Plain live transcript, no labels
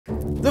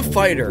The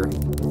Fighter.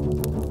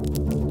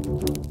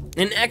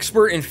 An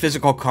expert in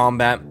physical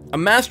combat, a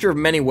master of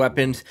many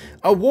weapons,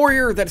 a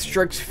warrior that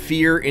strikes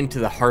fear into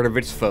the heart of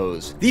its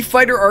foes. The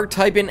Fighter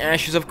archetype in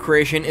Ashes of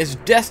Creation is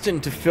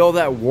destined to fill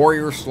that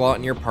warrior slot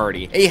in your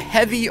party. A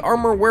heavy,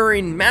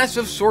 armor-wearing,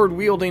 massive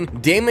sword-wielding,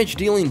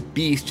 damage-dealing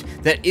beast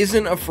that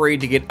isn't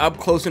afraid to get up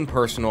close and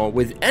personal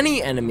with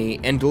any enemy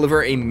and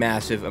deliver a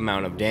massive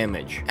amount of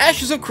damage.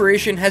 Ashes of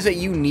Creation has a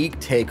unique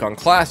take on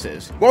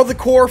classes. While the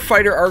core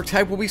Fighter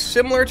archetype will be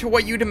similar to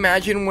what you'd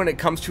imagine when it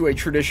comes to a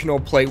traditional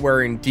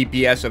plate-wearing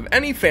DPS of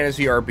any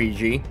fantasy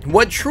RPG,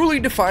 what truly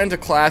defines a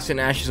class in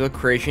Ashes of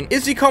Creation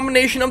is the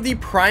combination of the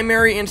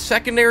primary and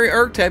secondary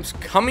archetypes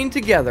coming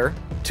together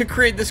to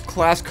create this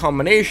class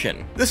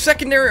combination. The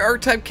secondary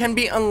archetype can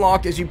be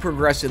unlocked as you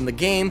progress in the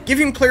game,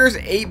 giving players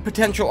 8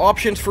 potential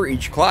options for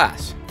each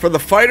class. For the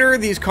Fighter,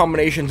 these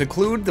combinations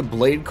include the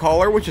Blade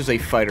Caller, which is a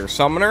Fighter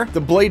Summoner,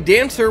 the Blade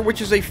Dancer,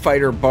 which is a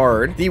Fighter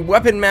Bard, the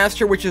Weapon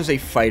Master, which is a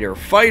Fighter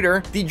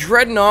Fighter, the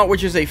Dreadnought,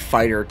 which is a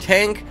Fighter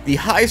Tank, the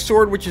High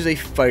Sword, which is a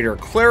Fighter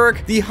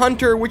Cleric, the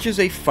Hunter, which is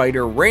a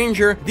Fighter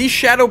Ranger, the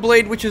Shadow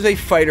Blade, which is a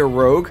Fighter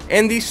Rogue,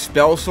 and the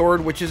Spell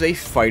Sword, which is a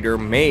Fighter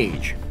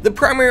Mage. The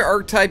primary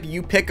archetype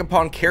you pick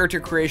upon character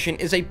creation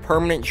is a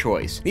permanent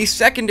choice. The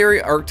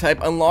secondary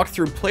archetype unlocked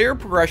through player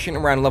progression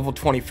around level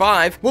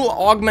 25 will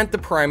augment the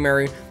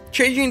primary,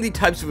 changing the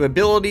types of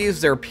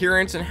abilities, their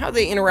appearance, and how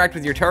they interact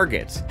with your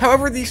targets.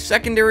 However, the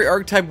secondary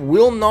archetype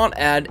will not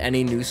add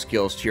any new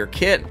skills to your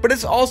kit, but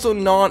it's also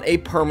not a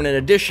permanent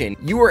addition.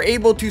 You are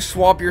able to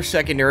swap your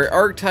secondary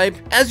archetype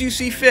as you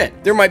see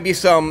fit. There might be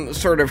some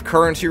sort of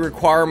currency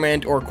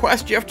requirement or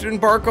quest you have to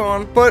embark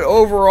on, but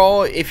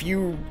overall, if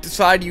you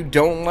decide you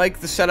don't like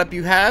the setup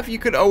you have, you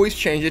could always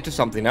change it to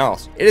something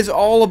else. It is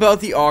all about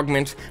the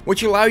augments,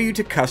 which allow you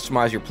to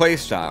customize your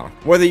playstyle.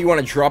 Whether you want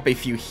to drop a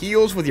few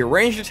heals with your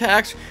ranged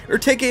attacks, or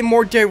take a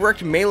more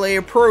direct melee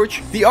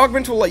approach, the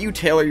augments will let you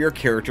tailor your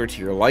character to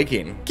your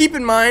liking. Keep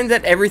in mind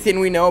that everything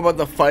we know about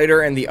the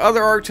Fighter and the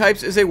other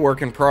archetypes is a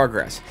work in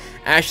progress.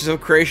 Ashes of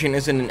Creation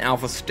is in an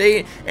alpha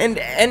state, and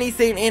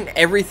anything and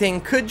everything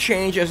could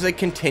change as they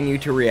continue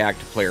to react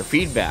to player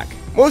feedback.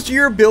 Most of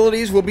your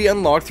abilities will be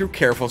unlocked through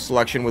careful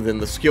selection within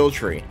the skill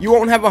tree. You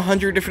won't have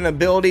 100 different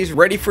abilities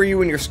ready for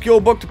you in your skill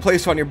book to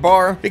place on your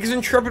bar, because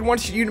Intrepid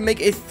wants you to make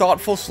a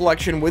thoughtful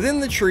selection within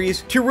the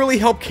trees to really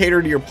help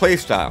cater to your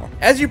playstyle.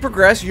 As you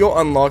progress, you'll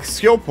unlock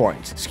skill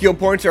points. Skill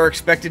points are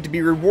expected to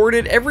be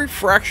rewarded every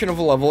fraction of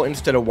a level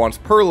instead of once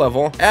per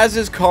level, as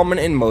is common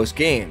in most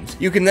games.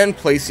 You can then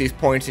place these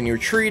points in your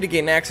tree to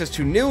gain access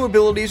to new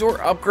abilities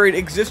or upgrade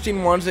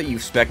existing ones that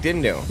you've spec'd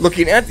into.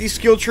 Looking at the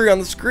skill tree on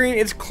the screen,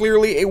 it's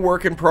clearly a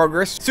work in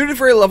progress, suited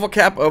for a level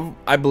cap of,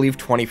 I believe,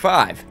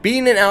 25.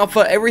 Being an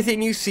alpha,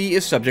 everything you see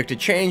is subject to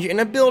change, and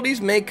abilities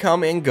may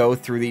come and go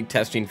through the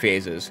testing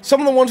phases. Some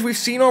of the ones we've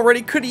seen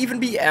already could even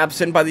be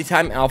absent by the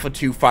time Alpha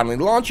 2 finally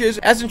launches,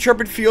 as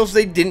Intrepid feels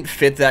they didn't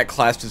fit that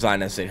class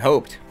design as they'd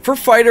hoped. For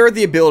Fighter,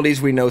 the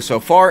abilities we know so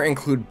far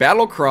include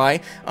Battle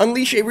Cry,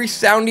 unleash a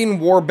resounding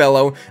war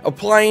bellow,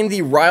 applying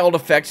the riled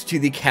effects to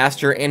the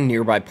caster and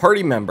nearby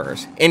party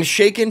members, and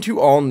Shaken to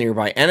all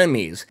nearby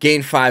enemies.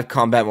 Gain 5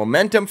 combat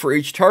momentum for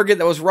each target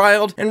that was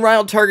riled, and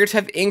riled targets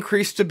have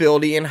increased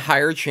stability and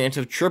higher chance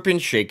of tripping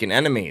Shaken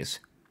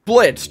enemies.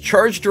 Blitz,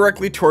 charge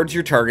directly towards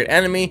your target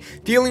enemy,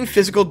 dealing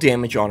physical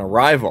damage on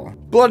arrival.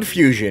 Blood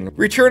Fusion,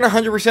 return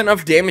 100%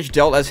 of damage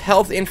dealt as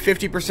health and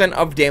 50%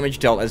 of damage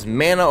dealt as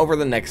mana over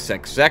the next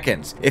 6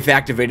 seconds. If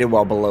activated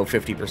while below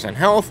 50%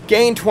 health,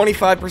 gain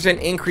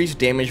 25% increased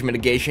damage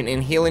mitigation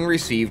and healing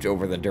received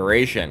over the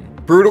duration.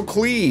 Brutal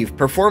Cleave,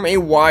 perform a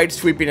wide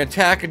sweeping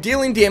attack,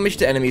 dealing damage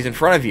to enemies in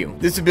front of you.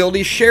 This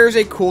ability shares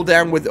a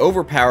cooldown with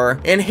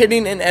Overpower, and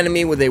hitting an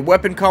enemy with a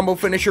weapon combo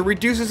finisher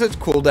reduces its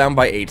cooldown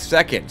by 8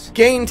 seconds.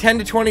 Gain 10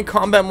 to 20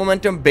 combat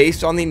momentum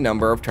based on the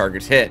number of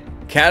targets hit.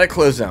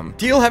 Cataclysm,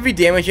 deal heavy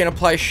damage and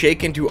apply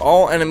Shaken to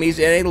all enemies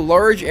in a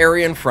large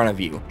area in front of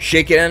you.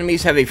 Shaken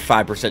enemies have a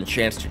 5%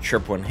 chance to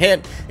trip when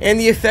hit, and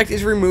the effect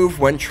is removed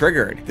when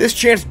triggered. This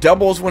chance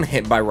doubles when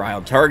hit by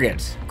riled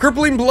targets.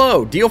 Crippling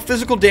Blow, deal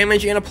physical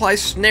damage and apply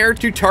Snare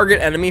to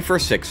target enemy for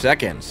 6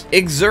 seconds.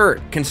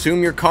 Exert,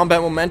 consume your combat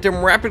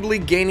momentum, rapidly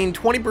gaining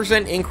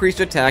 20%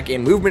 increased attack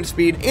and movement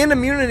speed and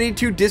immunity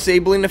to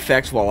disabling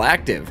effects while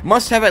active.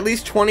 Must have at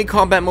least 20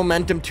 combat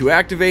momentum to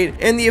activate,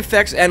 and the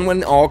effects end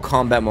when all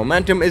combat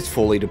momentum is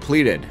fully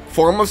depleted.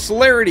 Form of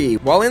Celerity,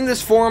 while in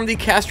this form, the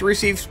caster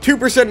receives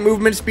 2%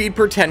 movement speed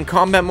per 10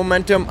 combat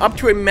momentum, up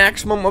to a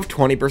maximum of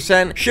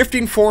 20%.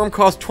 Shifting form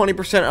costs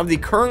 20% of the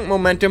current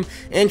momentum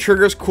and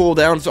triggers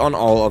cooldowns on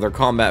all other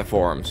combat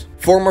forms.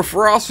 Form of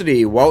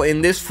Ferocity, while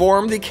in this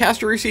form, the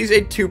caster receives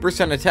a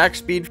 2% attack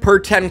speed per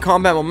 10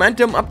 combat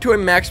momentum, up to a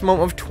maximum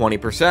of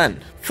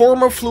 20%.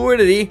 Form of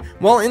Fluidity,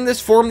 while in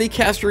this form, the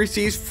caster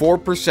receives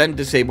 4%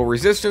 disable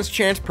resistance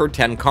chance per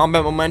 10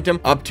 combat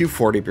momentum, up to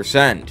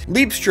 40%.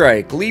 Leap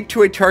Strike, leap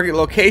to a target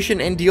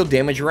location and deal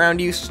damage around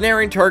you,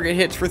 snaring target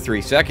hits for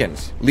 3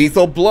 seconds.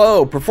 Lethal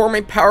Blow, perform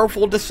a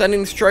powerful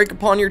descending strike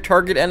upon your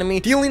target enemy,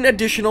 dealing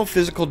additional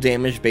physical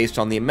damage based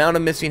on the amount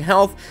of missing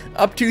health,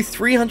 up to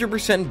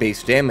 300%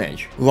 base damage.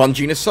 damage.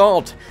 Lunging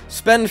Assault.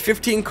 Spend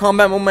 15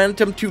 combat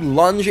momentum to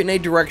lunge in a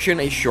direction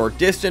a short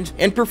distance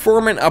and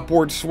perform an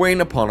upward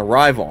swing upon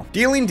arrival,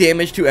 dealing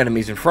damage to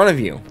enemies in front of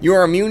you. You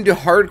are immune to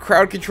hard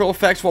crowd control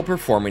effects while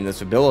performing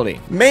this ability.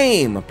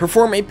 Maim.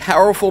 Perform a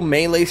powerful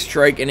melee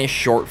strike in a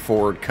short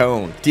forward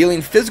cone,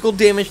 dealing physical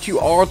damage to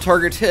all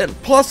targets hit,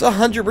 plus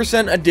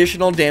 100%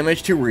 additional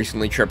damage to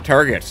recently tripped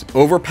targets.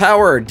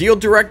 Overpower. Deal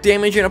direct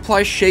damage and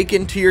apply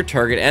Shaken to your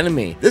target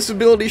enemy. This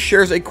ability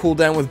shares a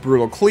cooldown with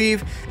Brutal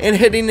Cleave, and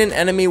hitting an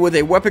enemy with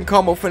a weapon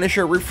combo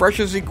finisher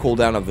refreshes the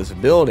cooldown of this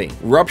ability.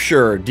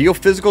 Rupture. Deal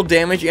physical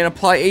damage and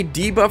apply a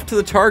debuff to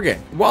the target.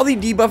 While the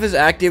debuff is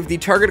active, the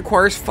target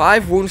acquires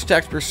 5 wound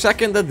stacks per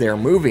second that they're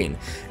moving.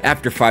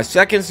 After 5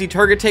 seconds, the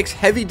target takes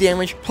heavy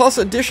damage plus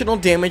additional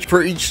damage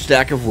for each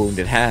stack of wound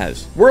it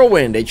has.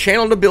 Whirlwind, a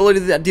channeled ability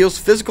that deals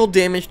physical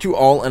damage to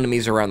all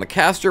enemies around the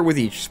caster with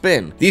each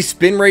spin. The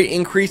spin rate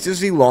increases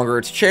the longer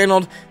it's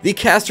channeled. The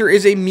caster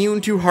is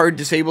immune to hard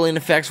disabling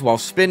effects while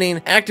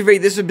spinning.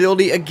 Activate this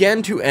ability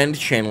again to end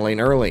channeling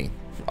early.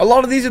 A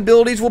lot of these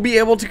abilities will be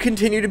able to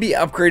continue to be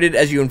upgraded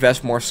as you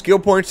invest more skill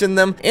points in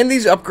them, and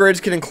these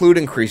upgrades can include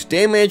increased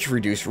damage,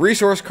 reduced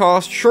resource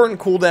costs, shortened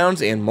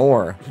cooldowns, and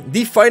more.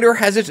 The fighter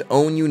has its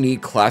own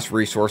unique class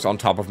resource on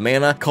top of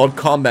mana called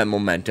Combat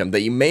Momentum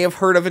that you may have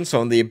heard of in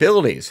some of the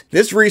abilities.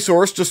 This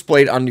resource,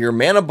 displayed under your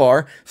mana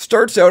bar,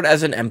 starts out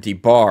as an empty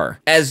bar.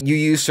 As you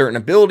use certain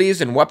abilities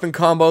and weapon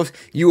combos,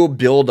 you will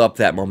build up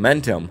that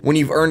momentum. When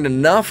you've earned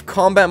enough,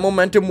 Combat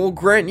Momentum will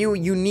grant you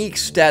unique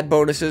stat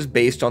bonuses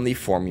based on the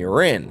form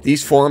you're in.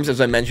 These forms,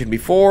 as I mentioned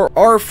before,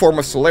 are Form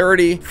of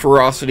Celerity,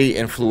 Ferocity,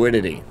 and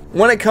Fluidity.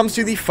 When it comes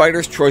to the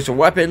fighter's choice of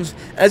weapons,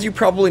 as you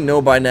probably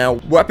know by now,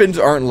 weapons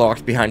aren't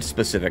locked behind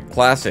specific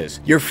classes.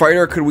 Your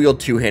fighter could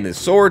wield two-handed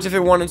swords if it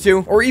wanted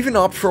to, or even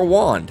opt for a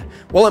wand.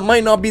 While it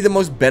might not be the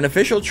most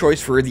beneficial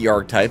choice for the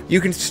archetype,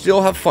 you can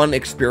still have fun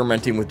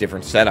experimenting with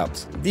different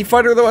setups. The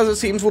fighter, though, as it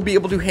seems, will be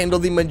able to handle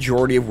the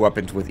majority of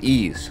weapons with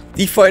ease.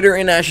 The fighter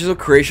in Ashes of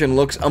Creation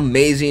looks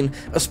amazing,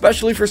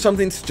 especially for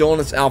something still in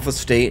its alpha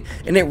state,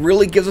 and it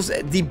really gives us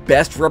the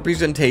best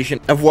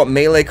representation of what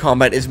melee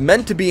combat is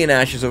meant to be in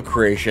Ashes of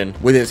Creation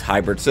with its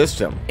hybrid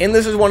system. And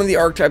this is one of the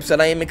archetypes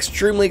that I am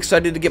extremely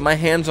excited to get my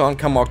hands on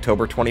come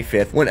October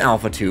 25th when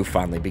Alpha 2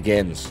 finally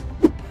begins.